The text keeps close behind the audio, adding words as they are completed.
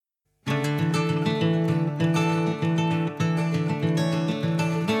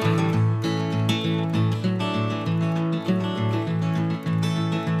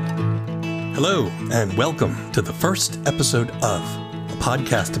Hello, and welcome to the first episode of a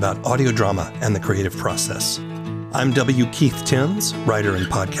podcast about audio drama and the creative process. I'm W. Keith Timms, writer and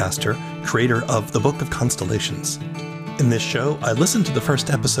podcaster, creator of The Book of Constellations. In this show, I listen to the first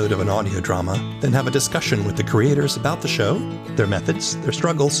episode of an audio drama, then have a discussion with the creators about the show, their methods, their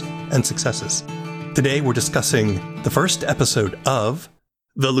struggles, and successes. Today, we're discussing the first episode of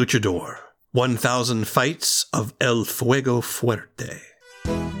The Luchador, 1000 Fights of El Fuego Fuerte.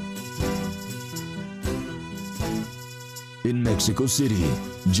 In Mexico City,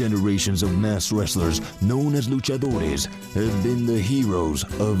 generations of masked wrestlers known as luchadores have been the heroes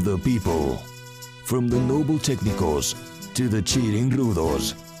of the people. From the noble técnicos to the cheating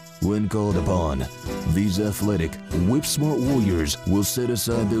rudos. When called upon, these athletic, whip-smart warriors will set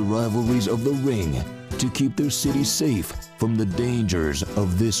aside their rivalries of the ring to keep their city safe from the dangers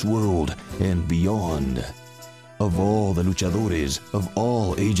of this world and beyond. Of all the luchadores of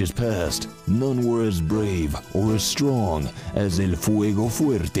all ages past, none were as brave or as strong as El Fuego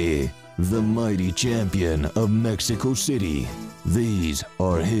Fuerte, the mighty champion of Mexico City. These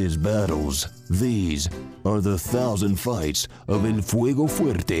are his battles. These are the 1000 fights of El Fuego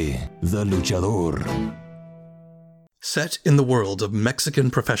Fuerte, the Luchador. Set in the world of Mexican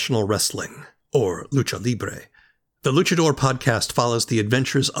professional wrestling, or lucha libre, the Luchador podcast follows the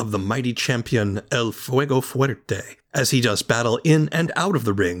adventures of the mighty champion El Fuego Fuerte as he does battle in and out of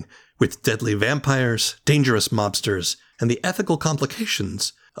the ring with deadly vampires, dangerous mobsters, and the ethical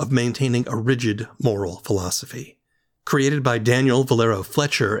complications of maintaining a rigid moral philosophy. Created by Daniel Valero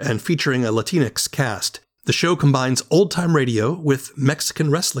Fletcher and featuring a Latinx cast, the show combines old-time radio with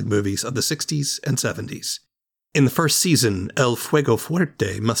Mexican wrestling movies of the 60s and 70s. In the first season, El Fuego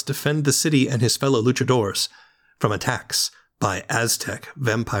Fuerte must defend the city and his fellow luchadors from attacks by Aztec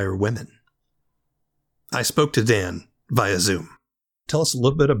vampire women. I spoke to Dan via Zoom. Tell us a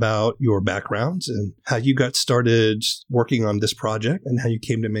little bit about your background and how you got started working on this project and how you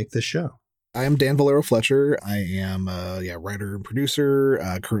came to make this show. I am Dan Valero Fletcher. I am a writer and producer,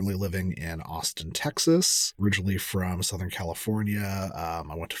 currently living in Austin, Texas, originally from Southern California.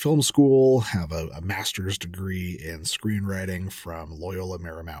 I went to film school, have a master's degree in screenwriting from Loyola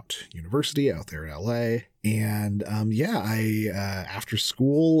Marymount University out there in LA. And I after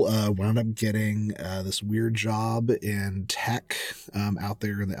school wound up getting this weird job in tech out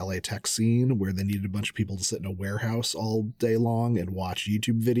there in the LA tech scene where they needed a bunch of people to sit in a warehouse all day long and watch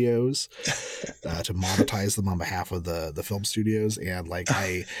YouTube videos to monetize them on behalf of the film studios. And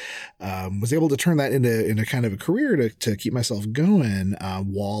I was able to turn that into kind of a career to keep myself going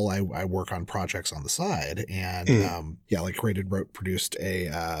while I work on projects on the side. And created, wrote, produced a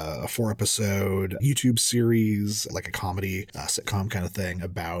 4-episode YouTube series, like a comedy sitcom kind of thing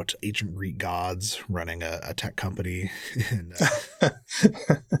about ancient Greek gods running a tech company. And,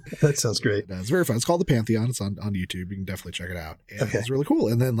 that sounds great. It's very fun. It's called The Pantheon. It's on YouTube. You can definitely check it out. And okay. It's really cool.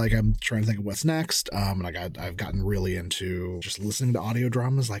 And then I'm trying to think of what's next. And I've gotten really into just listening to audio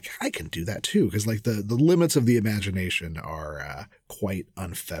dramas. I can do that too, because the limits of the imagination are quite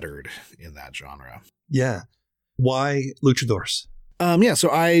unfettered in that genre. Yeah. Why luchadors? So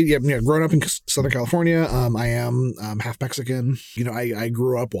grown up in Southern California. I am half Mexican. I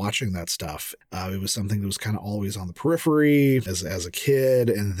grew up watching that stuff. It was something that was kind of always on the periphery as a kid.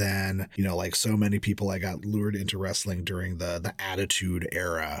 And then, like so many people, I got lured into wrestling during the Attitude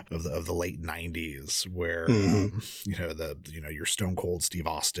Era of the late 90s, where, your Stone Cold Steve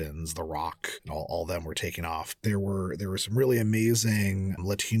Austins, The Rock, all them were taking off. There were some really amazing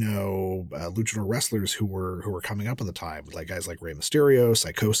Latino luchador wrestlers who were coming up at the time, like guys like Rey Mysterio,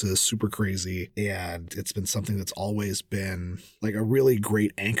 Psychosis, Super Crazy, and it's been something that's always been a really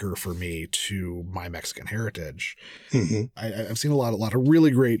great anchor for me to my Mexican heritage. Mm-hmm. I've seen a lot of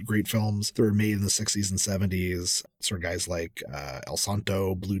really great films that were made in the 60s and 70s, sort of guys like El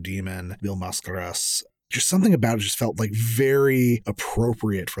Santo, Blue Demon, Mil Máscaras. Just something about it just felt very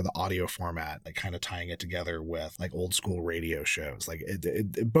appropriate for the audio format, kind of tying it together with old school radio shows.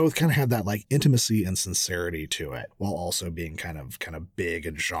 It both kind of had that intimacy and sincerity to it, while also being kind of big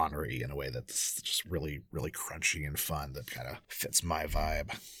and genre-y in a way that's just really, really crunchy and fun that kind of fits my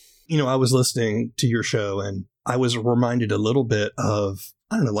vibe. I was listening to your show and I was reminded a little bit of,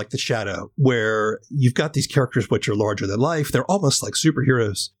 The Shadow, where you've got these characters which are larger than life. They're almost like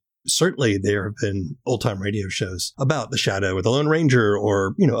superheroes. Certainly there have been old-time radio shows about the Shadow or the Lone Ranger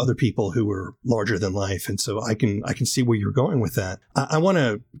or, other people who were larger than life. And so I can see where you're going with that. I want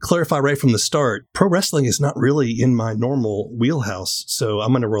to clarify right from the start, pro wrestling is not really in my normal wheelhouse. So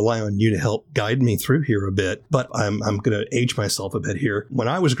I'm going to rely on you to help guide me through here a bit. But I'm going to age myself a bit here. When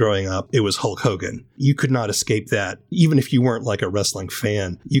I was growing up, it was Hulk Hogan. You could not escape that. Even if you weren't like a wrestling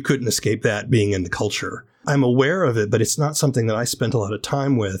fan, you couldn't escape that being in the culture. I'm aware of it, but it's not something that I spent a lot of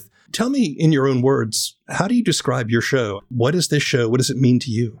time with. Tell me in your own words, how do you describe your show? What is this show? What does it mean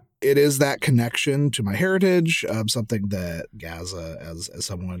to you? It is that connection to my heritage, something that Gaza, as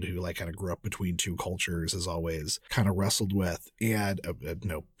someone who kind of grew up between two cultures, has always kind of wrestled with. And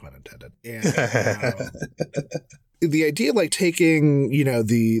no pun intended. And the idea taking,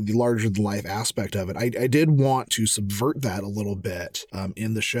 the larger than life aspect of it, I did want to subvert that a little bit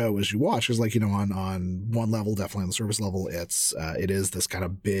in the show as you watch. Because on one level, definitely on the surface level, it is this kind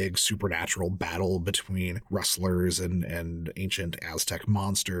of big supernatural battle between wrestlers and ancient Aztec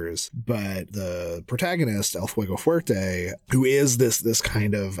monsters. But the protagonist, El Fuego Fuerte, who is this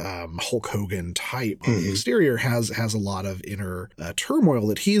kind of Hulk Hogan type on the exterior, has a lot of inner turmoil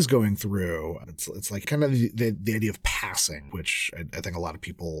that he's going through. It's like kind of the idea of passing, which I think a lot of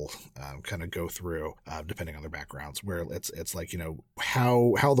people kind of go through depending on their backgrounds, where it's like,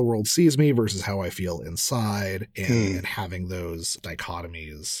 how the world sees me versus how I feel inside, and having those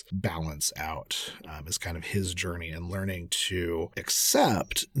dichotomies balance out is kind of his journey, and learning to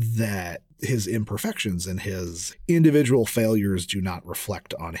accept that his imperfections and his individual failures do not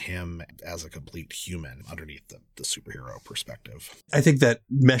reflect on him as a complete human underneath the superhero perspective. I think that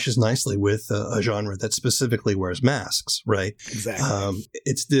meshes nicely with a genre that specifically wears masks, right? Exactly.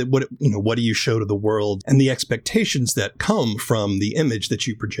 It's what do you show to the world and the expectations that come from the image that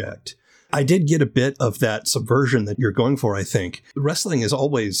you project. I did get a bit of that subversion that you're going for, I think. Wrestling has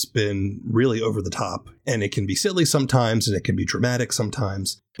always been really over the top, and it can be silly sometimes, and it can be dramatic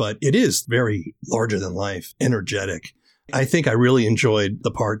sometimes, but it is very larger than life, energetic. I think I really enjoyed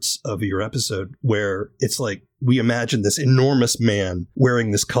the parts of your episode where it's like we imagine this enormous man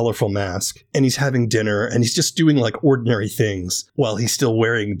wearing this colorful mask, and he's having dinner, and he's just doing ordinary things while he's still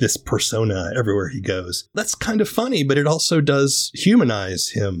wearing this persona everywhere he goes. That's kind of funny, but it also does humanize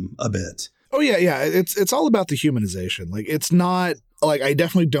him a bit. Oh, yeah. It's all about the humanization. It's not I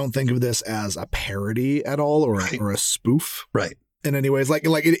definitely don't think of this as a parody at all, or a spoof. Right. In any ways, it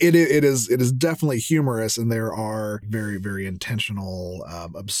is definitely humorous, and there are very, very intentional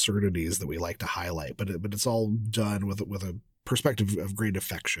absurdities that we like to highlight, but it's all done with a perspective of great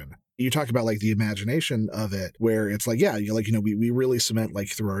affection. You talk about the imagination of it, where it's we really cement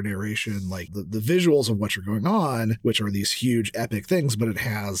through our narration the visuals of what you're going on, which are these huge epic things, but it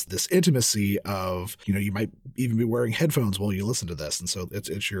has this intimacy of you might even be wearing headphones while you listen to this, and so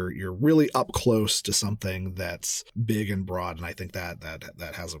you're really up close to something that's big and broad, and I think that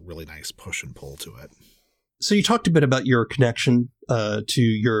has a really nice push and pull to it. So you talked a bit about your connection to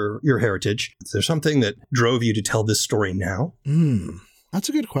your heritage. Is there something that drove you to tell this story now? That's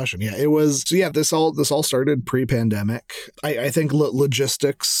a good question. Yeah, it was. So yeah, this all started pre-pandemic. I think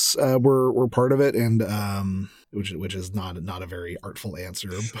logistics were part of it, and which is not a very artful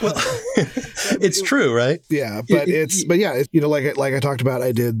answer. But, it's true, right? Yeah, but like I talked about,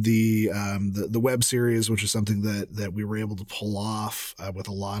 I did the web series, which is something that we were able to pull off with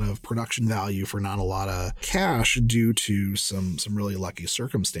a lot of production value for not a lot of cash, due to some really lucky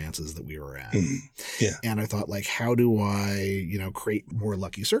circumstances that we were in. Yeah, and I thought, how do I create more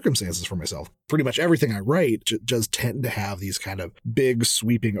lucky circumstances for myself? Pretty much everything I write just tend to have these kind of big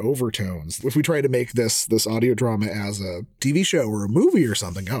sweeping overtones. If we try to make this audio drama as a TV show or a movie or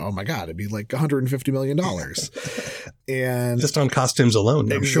something, oh my God, it'd be $150 million. And just on costumes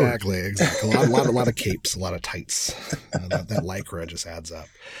alone, I'm sure. Exactly. A lot of capes, a lot of tights. That Lycra just adds up.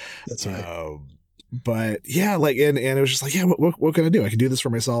 That's right. But yeah, and it was just what can I do? I can do this for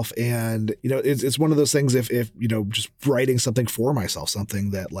myself. And, it's one of those things, if just writing something for myself,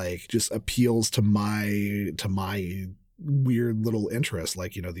 something that just appeals to my weird little interest,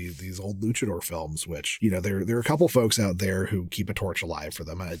 these old luchador films, which there are a couple folks out there who keep a torch alive for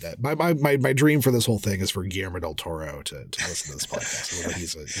them. My dream for this whole thing is for Guillermo del Toro to listen to this podcast.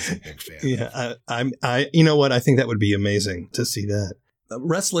 He's a big fan. Yeah, I you know what, I think that would be amazing to see that.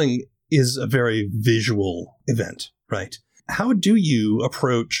 Wrestling is a very visual event, right? How do you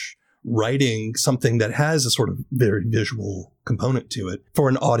approach writing something that has a sort of very visual component to it for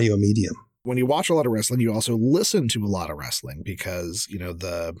an audio medium? when you watch a lot of wrestling, you also listen to a lot of wrestling because,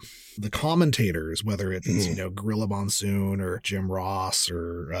 the commentators, whether it's, Gorilla Monsoon or Jim Ross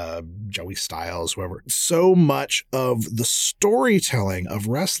or Joey Styles, whoever, so much of the storytelling of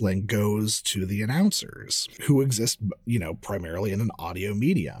wrestling goes to the announcers who exist, primarily in an audio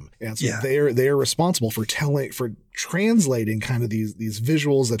medium. And so they are responsible for translating kind of these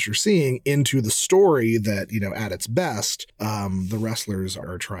visuals that you're seeing into the story that, at its best, the wrestlers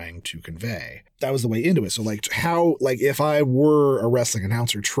are trying to convey. That was the way into it. So if I were a wrestling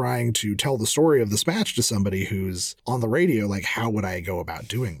announcer trying to tell the story of this match to somebody who's on the radio, how would I go about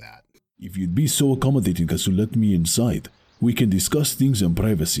doing that? If you'd be so accommodating as to let me inside, we can discuss things in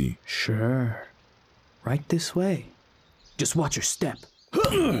privacy. Sure. Right this way. Just watch your step.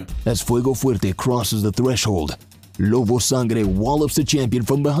 As Fuego Fuerte crosses the threshold, Lobo Sangre wallops the champion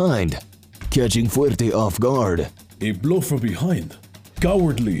from behind, catching Fuerte off guard. A blow from behind.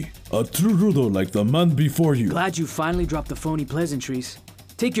 Cowardly. A true rudo like the man before you. Glad you finally dropped the phony pleasantries.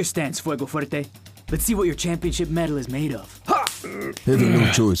 Take your stance, Fuego Fuerte. Let's see what your championship medal is made of. Ha! Having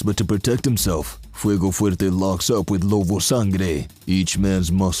no choice but to protect himself, Fuego Fuerte locks up with Lobo Sangre. Each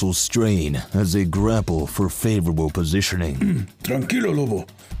man's muscles strain as they grapple for favorable positioning. Tranquilo, Lobo.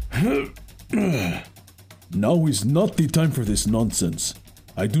 Now is not the time for this nonsense.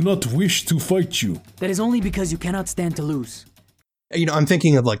 I do not wish to fight you. That is only because you cannot stand to lose. I'm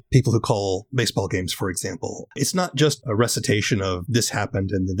thinking of people who call baseball games, for example. It's not just a recitation of this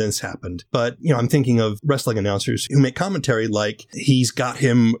happened and then this happened, but, I'm thinking of wrestling announcers who make commentary like he's got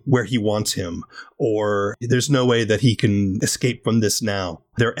him where he wants him, or there's no way that he can escape from this now.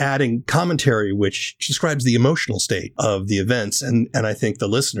 They're adding commentary which describes the emotional state of the events, and I think the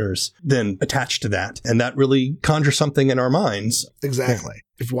listeners then attach to that, and that really conjures something in our minds. Exactly.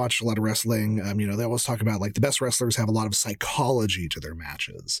 If you watch a lot of wrestling, they always talk about the best wrestlers have a lot of psychology to their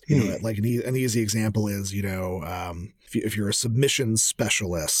matches. An easy example is, if you're a submission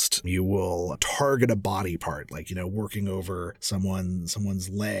specialist, you will target a body part, working over someone's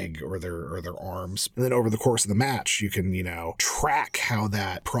leg or their arms. And then over the course of the match, you can, track how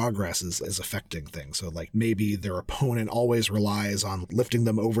that progress is affecting things. So maybe their opponent always relies on lifting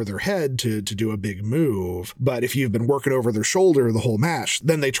them over their head to do a big move. But if you've been working over their shoulder the whole match,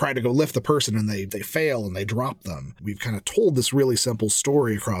 then they try to go lift the person and they fail and they drop them. We've kind of told this really simple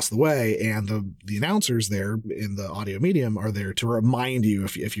story across the way, and the announcers there in the audio medium are there to remind you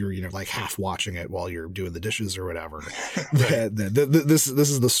if you're half watching it while you're doing the dishes or whatever. This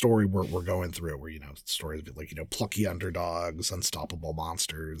is the story we're going through, where stories plucky underdogs, unstoppable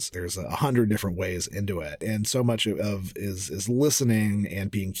monsters. There's 100 different ways into it, and so much of is listening and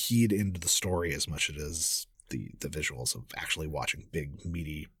being keyed into the story as much as it is the visuals of actually watching big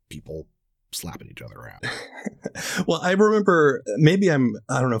meaty people slapping each other around. Well, I remember,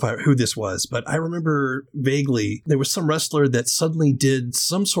 I don't know who this was, but I remember vaguely there was some wrestler that suddenly did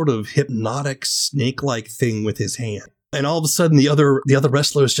some sort of hypnotic snake-like thing with his hand. And all of a sudden the other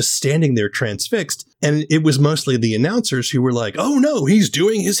wrestler is just standing there transfixed. And it was mostly the announcers who were like, oh no, he's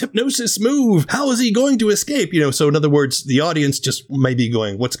doing his hypnosis move. How is he going to escape? So in other words, the audience just may be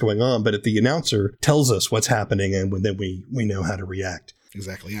going, what's going on? But if the announcer tells us what's happening, and then we know how to react.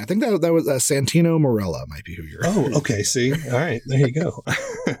 Exactly. Yeah, I think that was Santino Marella might be who you're. Oh, okay. See, all right, there you go.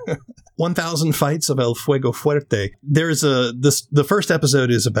 1,000 Fights of El Fuego Fuerte. There's the first episode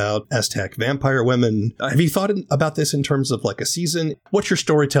is about Aztec vampire women. Have you thought about this in terms of a season? What's your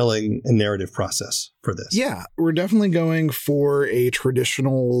storytelling and narrative process for this? Yeah, we're definitely going for a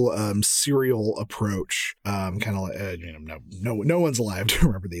traditional serial approach. Kind of no one's alive to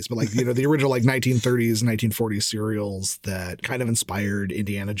remember these, but the original 1930s, 1940s serials that kind of inspired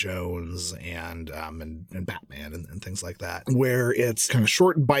Indiana Jones and Batman and things like that, where it's kind of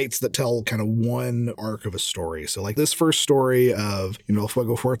short bites that tell kind of one arc of a story. So this first story of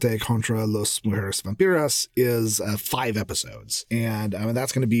Fuego Fuerte contra los Mujeres Vampiras is 5 episodes, and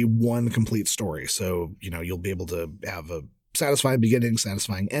that's going to be one complete story. So you'll be able to have a satisfying beginning,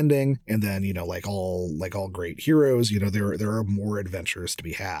 satisfying ending, and then like all great heroes, there are more adventures to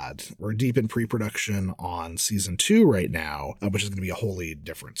be had. We're deep in pre-production on season 2 right now, which is going to be a wholly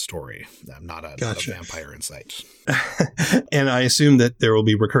different story, not a vampire in sight. And I assume that there will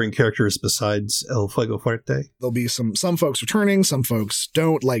be recurring characters besides El Fuego Fuerte. There'll be some folks returning, some folks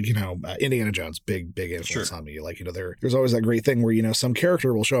don't. Indiana Jones, big influence on me. There's always that great thing where some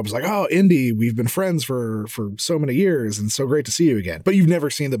character will show up. It's like, oh, Indy, we've been friends for so many years, and so great to see you again. But you've never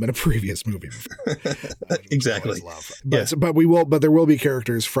seen them in a previous movie before. Exactly. But there will be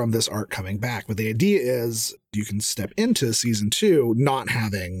characters from this arc coming back. But the idea is you can step into season 2 not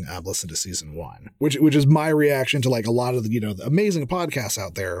having listened to season 1, which is my reaction to like a lot of the, the amazing podcasts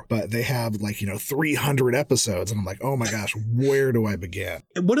out there, but they have like, 300 episodes. And I'm like, oh my gosh, where do I begin?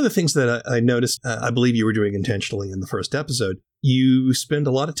 One of the things that I noticed, I believe you were doing intentionally in the first episode, you spend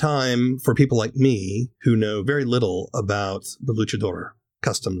a lot of time for people like me who know very little about the Luchador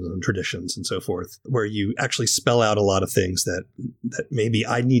customs and traditions and so forth, where you actually spell out a lot of things that maybe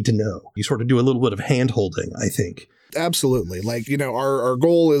I need to know. You sort of do a little bit of hand-holding, I think. Absolutely. Like, our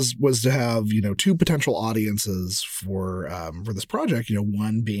goal was to have, 2 potential audiences for this project,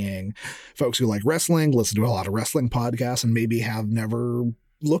 one being folks who like wrestling, listen to a lot of wrestling podcasts, and maybe have never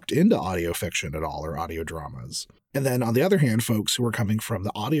looked into audio fiction at all or audio dramas. And then on the other hand, folks who are coming from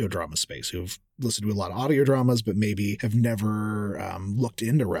the audio drama space, who've listened to a lot of audio dramas, but maybe have never looked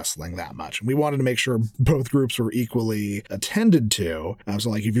into wrestling that much. And we wanted to make sure both groups were equally attended to. So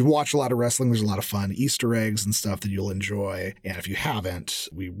like if you've watched a lot of wrestling, there's a lot of fun Easter eggs and stuff that you'll enjoy. And if you haven't,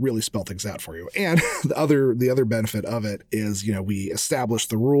 we really spell things out for you. And the other benefit of it is, we establish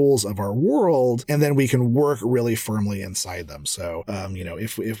the rules of our world, and then we can work really firmly inside them. So,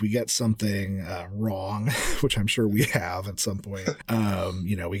 if we get something wrong, which I'm sure we have at some point,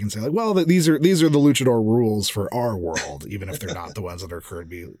 we can say like, well, these are the Luchador rules for our world, even if they're not the ones that are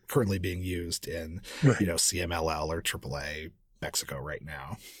currently being used in, right, CMLL or AAA Mexico right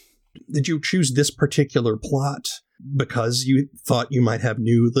now. Did you choose this particular plot because you thought you might have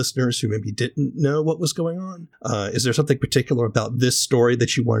new listeners who maybe didn't know what was going on? Is there something particular about this story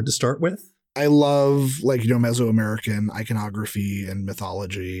that you wanted to start with? I love Mesoamerican iconography and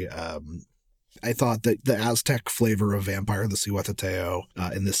mythology. I thought that the Aztec flavor of Vampire the Cihuateteo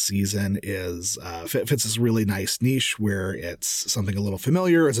in this season fits this really nice niche where it's something a little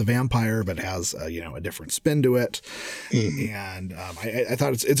familiar as a vampire, but has a different spin to it. Mm-hmm. And I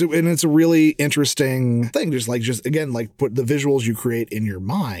thought it's a really interesting thing. Just put the visuals you create in your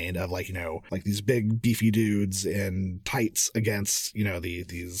mind of like these big beefy dudes in tights against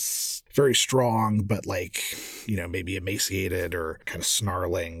these very strong, but maybe emaciated or kind of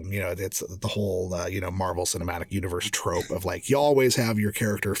snarling. It's the whole Marvel Cinematic Universe trope of you always have your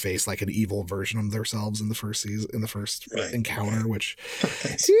character face like an evil version of themselves in the first right, encounter, which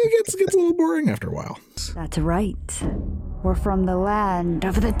gets a little boring after a while. That's right. We're from the land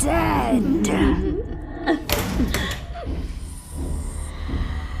of the dead.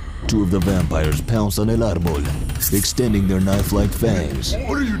 2 of the vampires pounce on El Árbol, extending their knife-like fangs.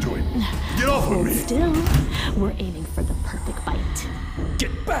 What are you doing? Get off of me! Still, we're aiming for the perfect bite.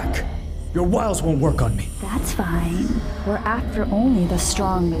 Get back! Your wiles won't work on me. That's fine. We're after only the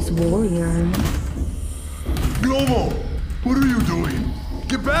strongest warrior. Globo! What are you doing?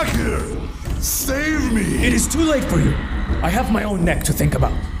 Get back here! Save me! It is too late for you. I have my own neck to think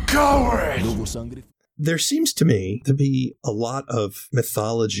about. Coward! There seems to me to be a lot of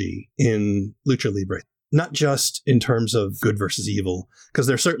mythology in Lucha Libre, not just in terms of good versus evil, because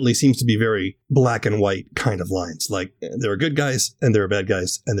there certainly seems to be very black and white kind of lines. Like there are good guys and there are bad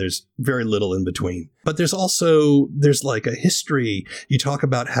guys, and there's very little in between. But there's like a history. You talk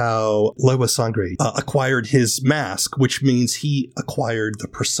about how Loa Sangre acquired his mask, which means he acquired the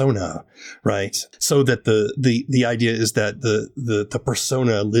persona, right? So that the idea is that the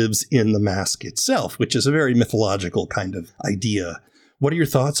persona lives in the mask itself, which is a very mythological kind of idea. What are your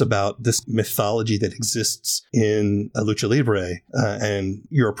thoughts about this mythology that exists in Lucha Libre and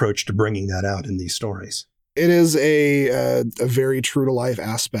your approach to bringing that out in these stories? It is a very true to life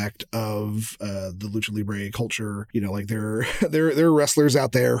aspect of the Lucha Libre culture. There are wrestlers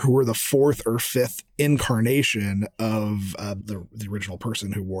out there who were the 4th or 5th incarnation of the original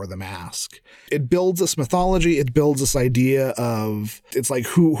person who wore the mask. It builds this mythology. It builds this idea of, it's like,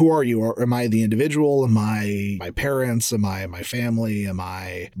 who are you? Am I the individual? Am I my parents? Am I my family? Am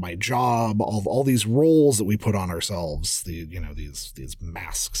I my job? All these roles that we put on ourselves, these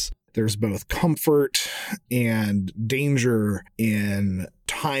masks. There's both comfort and danger in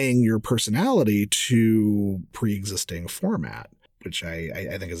tying your personality to pre-existing format, which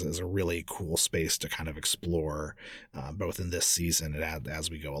I think is a really cool space to kind of explore, both in this season and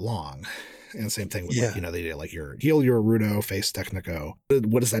as we go along. And same thing with, they did your heel, you're a Rudo, face Technico.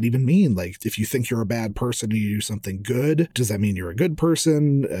 What does that even mean? If you think you're a bad person and you do something good, does that mean you're a good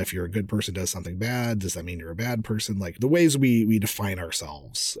person? If you're a good person does something bad, does that mean you're a bad person? The ways we define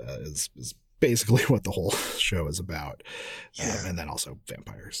ourselves is basically what the whole show is about. Yeah. And then also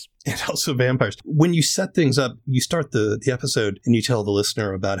vampires. And also vampires. When you set things up, you start the episode and you tell the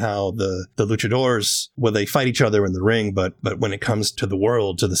listener about how the luchadors, well, they fight each other in the ring, but when it comes to the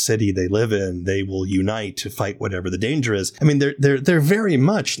world, to the city they live in, they will unite to fight whatever the danger is. I mean, they're very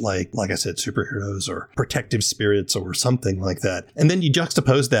much like I said, superheroes or protective spirits or something like that. And then you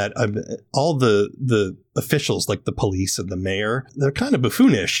juxtapose that, all the officials like the police and the mayor, they're kind of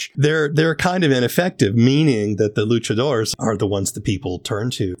buffoonish. They're kind of ineffective, meaning that the luchadors are the ones that people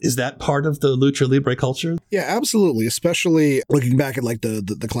turn to. Is that part of the lucha libre culture? Yeah, absolutely. Especially looking back at like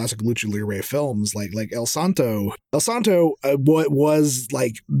the classic lucha libre films, like El Santo. El Santo was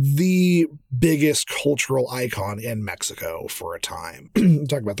like the biggest cultural icon in Mexico for a time.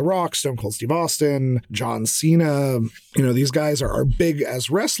 Talk about The Rock, Stone Cold Steve Austin, John Cena. You know, these guys are big as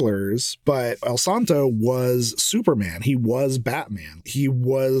wrestlers, but El Santo was Superman. He was Batman. He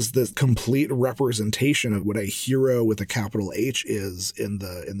was the complete representation of what a hero with a capital H is in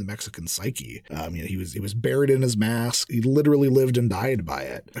the Mexican psyche. You know, he was buried in his mask. He literally lived and died by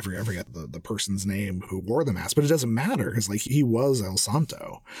it. I forget the person's name who wore the mask, but it doesn't matter because like he was El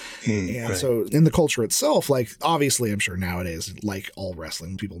Santo. And right. So in the culture itself, like obviously I'm sure nowadays, like all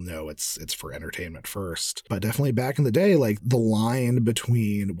wrestling, people know it's for entertainment first. But definitely back in the day, like the line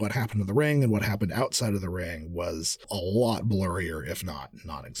between what happened in the ring and what happened outside of the ring was a lot blurrier, if not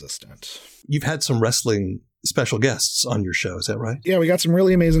non-existent. You've had some wrestling special guests on your show, is that right? Yeah, we got some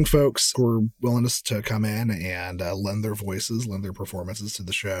really amazing folks who are willing to come in and lend their voices, lend their performances to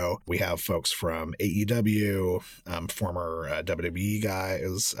the show. We have folks from AEW, former WWE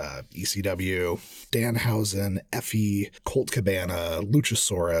guys, ECW, Danhausen, Effie, Colt Cabana,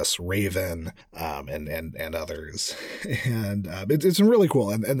 Luchasaurus, Raven, and others. And it's really cool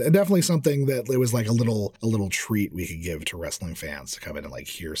and definitely something that it was like a little treat we could give to wrestling fans to come in and like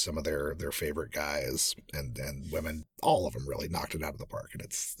hear some of their favorite guys and women. All of them really knocked it out of the park, and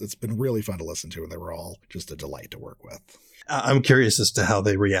it's been really fun to listen to, and they were all just a delight to work with. I'm curious as to how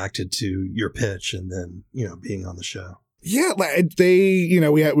they reacted to your pitch and then, you know, being on the show. Yeah, they, you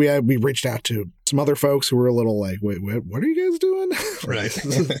know, we reached out to some other folks who were a little like, wait, what are you guys doing? Right.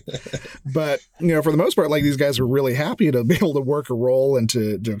 But, you know, for the most part, like these guys were really happy to be able to work a role and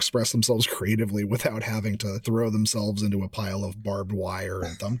to express themselves creatively without having to throw themselves into a pile of barbed wire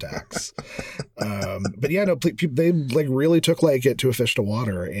and thumbtacks. But yeah, no, they like really took like it to a fish to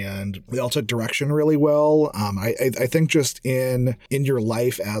water, and they all took direction really well. I think just in your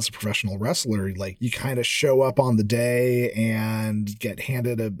life as a professional wrestler, like you kind of show up on the day and get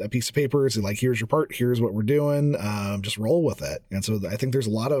handed a piece of paper. So like, here's your part. Here's what we're doing. Just roll with it. And so I think there's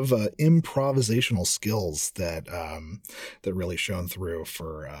a lot of improvisational skills that really shone through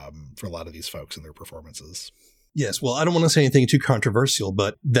for a lot of these folks in their performances. Yes. Well, I don't want to say anything too controversial,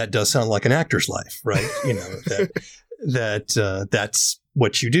 but that does sound like an actor's life, right? You know, that's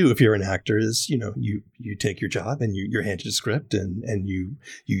what you do if you're an actor is, you know, you take your job and you're handed a script and you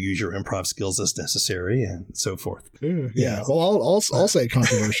use your improv skills as necessary and so forth. Yeah. Well, I'll say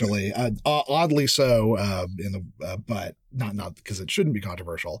controversially, oddly so, but not because it shouldn't be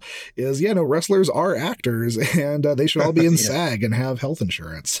controversial, is, yeah, no, wrestlers are actors and they should all be in SAG and have health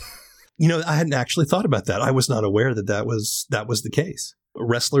insurance. You know, I hadn't actually thought about that. I was not aware that was the case.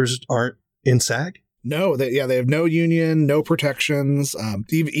 Wrestlers aren't in SAG? No, they have no union, no protections.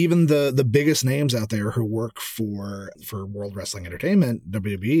 Even the biggest names out there who work for World Wrestling Entertainment,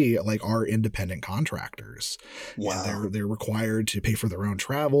 WWE, like are independent contractors. Wow. And they're required to pay for their own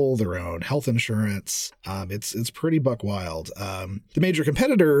travel, their own health insurance. It's pretty buck wild. The major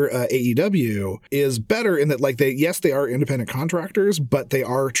competitor, AEW, is better in that like they are independent contractors, but they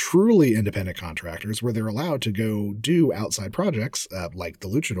are truly independent contractors where they're allowed to go do outside projects like the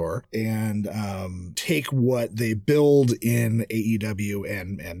Luchador and take what they build in AEW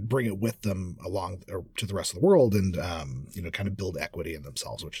and bring it with them along to the rest of the world and, you know, kind of build equity in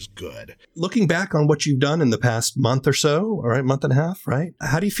themselves, which is good. Looking back on what you've done in the past month or so, all right, month and a half, right?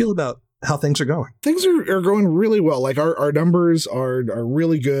 How do you feel about how things are going? Things are going really well. Like our numbers are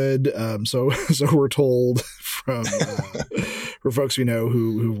really good. So we're told from for folks we know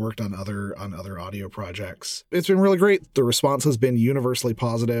who worked on other audio projects. It's been really great. The response has been universally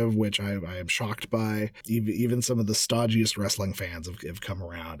positive, which I am shocked by. Even some of the stodgiest wrestling fans have come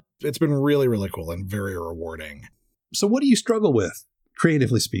around. It's been really, really cool and very rewarding. So what do you struggle with,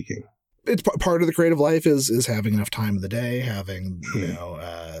 creatively speaking? It's part of the creative life is having enough time in the day, having, you know,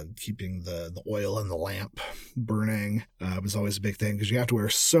 keeping the oil in the lamp burning was always a big thing, because you have to wear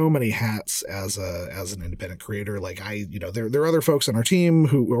so many hats as an independent creator. Like there are other folks on our team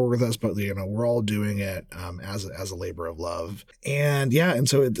who are with us, but we're all doing it as a labor of love. And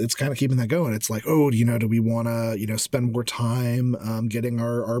so it's kind of keeping that going. It's like, oh, do we want to spend more time getting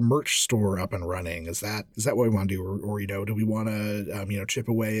our merch store up and running? Is that what we want to do, or do we want to chip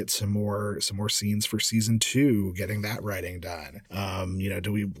away at some more scenes for season 2, getting that writing done?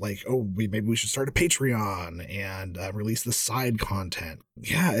 Do we maybe we should start a Patreon and release the side content?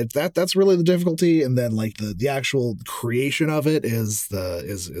 Yeah, that's really the difficulty. And then like the actual creation of it is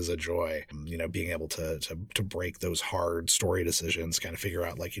a joy. Being able to break those hard story decisions, kind of figure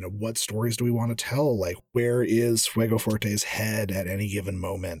out like, what stories do we want to tell? Like, where is Fuego Fuerte's head at any given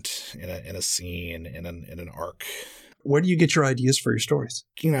moment in a scene, in an arc? Where do you get your ideas for your stories?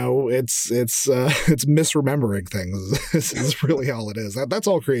 It's misremembering things is really all it is. That's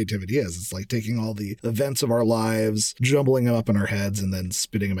all creativity is. It's like taking all the events of our lives, jumbling them up in our heads, and then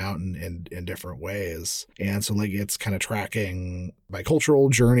spitting them out in different ways. And so like it's kind of tracking my cultural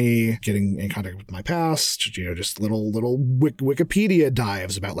journey, getting in contact with my past, just little Wikipedia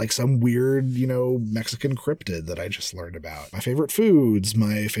dives about like some weird, Mexican cryptid that I just learned about. My favorite foods,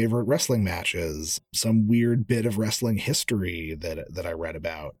 my favorite wrestling matches, some weird bit of wrestling history that I read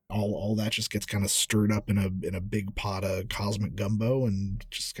about. All that just gets kind of stirred up in a big pot of cosmic gumbo and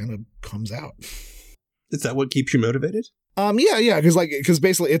just kind of comes out. Is that what keeps you motivated? Because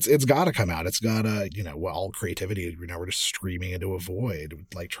basically it's got to come out. It's got to, all creativity, we're just screaming into a void,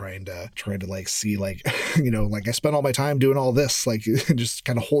 like trying to like see like, like I spent all my time doing all this, like just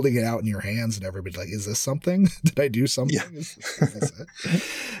kind of holding it out in your hands and everybody's like, is this something? Did I do something? Yeah. Is this it?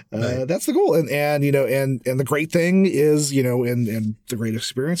 Right. That's the goal. And the great thing is, and the great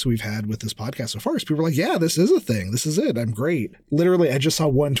experience we've had with this podcast so far is people are like, yeah, this is a thing. This is it. I'm great. Literally, I just saw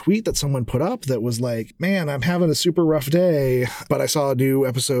one tweet that someone put up that was like, man, I'm having a super rough day, but I saw a new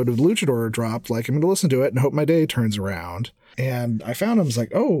episode of Luchador dropped. Like, I'm going to listen to it and hope my day turns around. And I found him. I was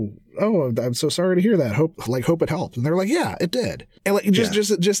like, oh, I'm so sorry to hear that. Hope it helped. And they're like, yeah, it did. And like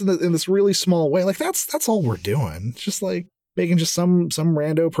just in this really small way, like that's all we're doing. Just like making just some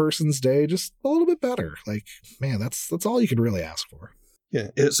rando person's day just a little bit better. Like, man, that's all you could really ask for. Yeah.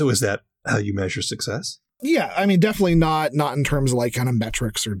 So is that how you measure success? Yeah, I mean, definitely not in terms of like kind of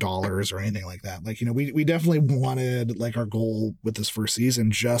metrics or dollars or anything like that. Like, we definitely wanted, like, our goal with this first season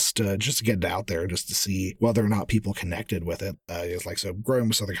just to get it out there, just to see whether or not people connected with it. It's like, so growing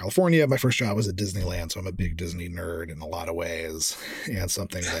with Southern California, my first job was at Disneyland, so I'm a big Disney nerd in a lot of ways. And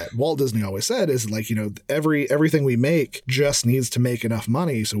something that Walt Disney always said is like, everything we make just needs to make enough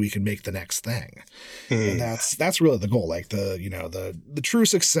money so we can make the next thing. And that's really the goal. Like the true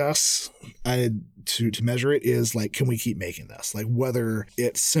success to measure it is like, can we keep making this? Like, whether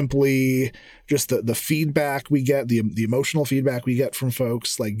it's simply just the feedback we get, the emotional feedback we get from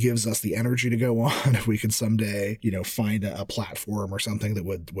folks, like gives us the energy to go on. If we could someday, find a platform or something that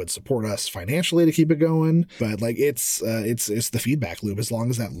would support us financially to keep it going. But like, it's the feedback loop, as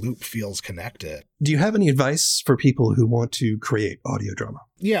long as that loop feels connected. Do you have any advice for people who want to create audio drama?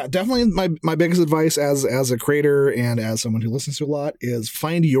 Yeah, definitely my biggest advice as a creator and as someone who listens to a lot is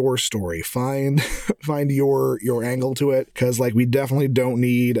find your story, find your angle to it. Cause like, we definitely don't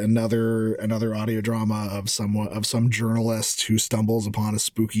need another audio drama of some journalist who stumbles upon a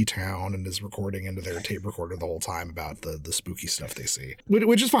spooky town and is recording into their tape recorder the whole time about the spooky stuff they see,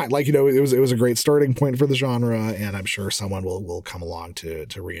 which is fine. Like, it was a great starting point for the genre, and I'm sure someone will come along to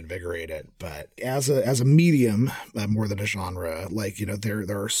reinvigorate it. But as a medium, more than a genre, like,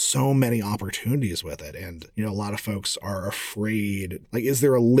 there are so many opportunities with it. And, a lot of folks are afraid, like, is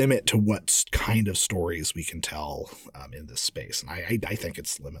there a limit to what kind of stories we can tell in this space? And I think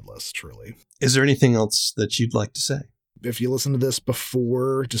it's limitless, truly. Is there anything else that you'd like to say? If you listen to this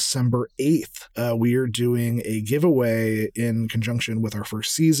before December 8th, we are doing a giveaway in conjunction with our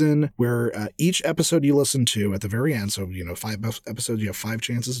first season, where each episode you listen to at the very end, so 5 episodes, you have 5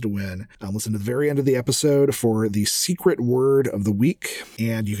 chances to win. Listen to the very end of the episode for the secret word of the week,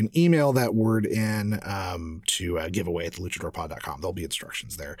 and you can email that word in to giveaway at theluchadorpod.com. There'll be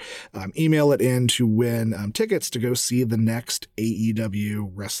instructions there. Email it in to win tickets to go see the next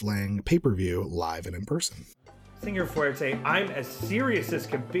AEW wrestling pay-per-view live and in person. Señor Fuerte, I'm as serious as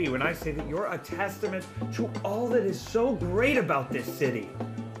can be when I say that you're a testament to all that is so great about this city.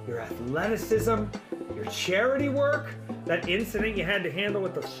 Your athleticism, your charity work, that incident you had to handle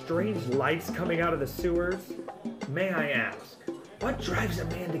with the strange lights coming out of the sewers. May I ask, what drives a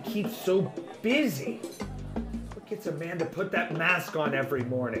man to keep so busy? What gets a man to put that mask on every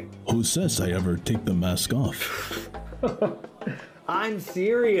morning? Who says I ever take the mask off? I'm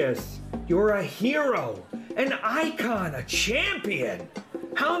serious. You're a hero, an icon, a champion.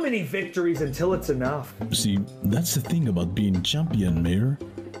 How many victories until it's enough? See, that's the thing about being champion, Mayor.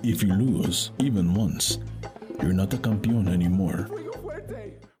 If you lose, even once, you're not a campeón anymore.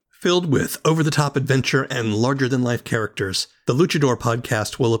 Filled with over-the-top adventure and larger-than-life characters, the Luchador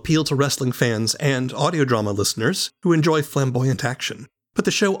podcast will appeal to wrestling fans and audio drama listeners who enjoy flamboyant action. But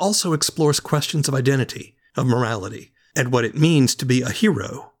the show also explores questions of identity, of morality, and what it means to be a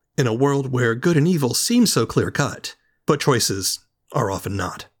hero in a world where good and evil seem so clear-cut, but choices are often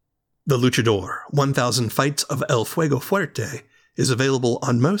not. The Luchador, 1000 Fights of El Fuego Fuerte, is available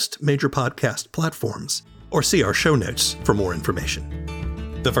on most major podcast platforms, or see our show notes for more information.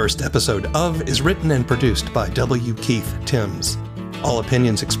 The first episode of is written and produced by W. Keith Timms. All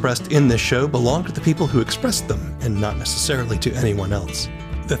opinions expressed in this show belong to the people who expressed them, and not necessarily to anyone else.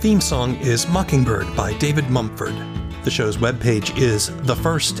 The theme song is Mockingbird by David Mumford. The show's webpage is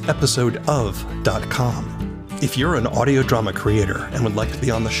thefirstepisodeof.com. If you're an audio drama creator and would like to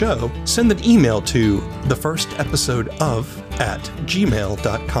be on the show, send an email to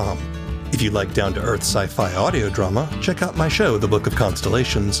thefirstepisodeof@gmail.com. If you like down-to-earth sci-fi audio drama, check out my show, The Book of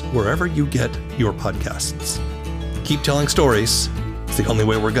Constellations, wherever you get your podcasts. Keep telling stories. It's the only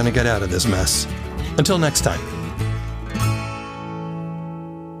way we're going to get out of this mess. Until next time.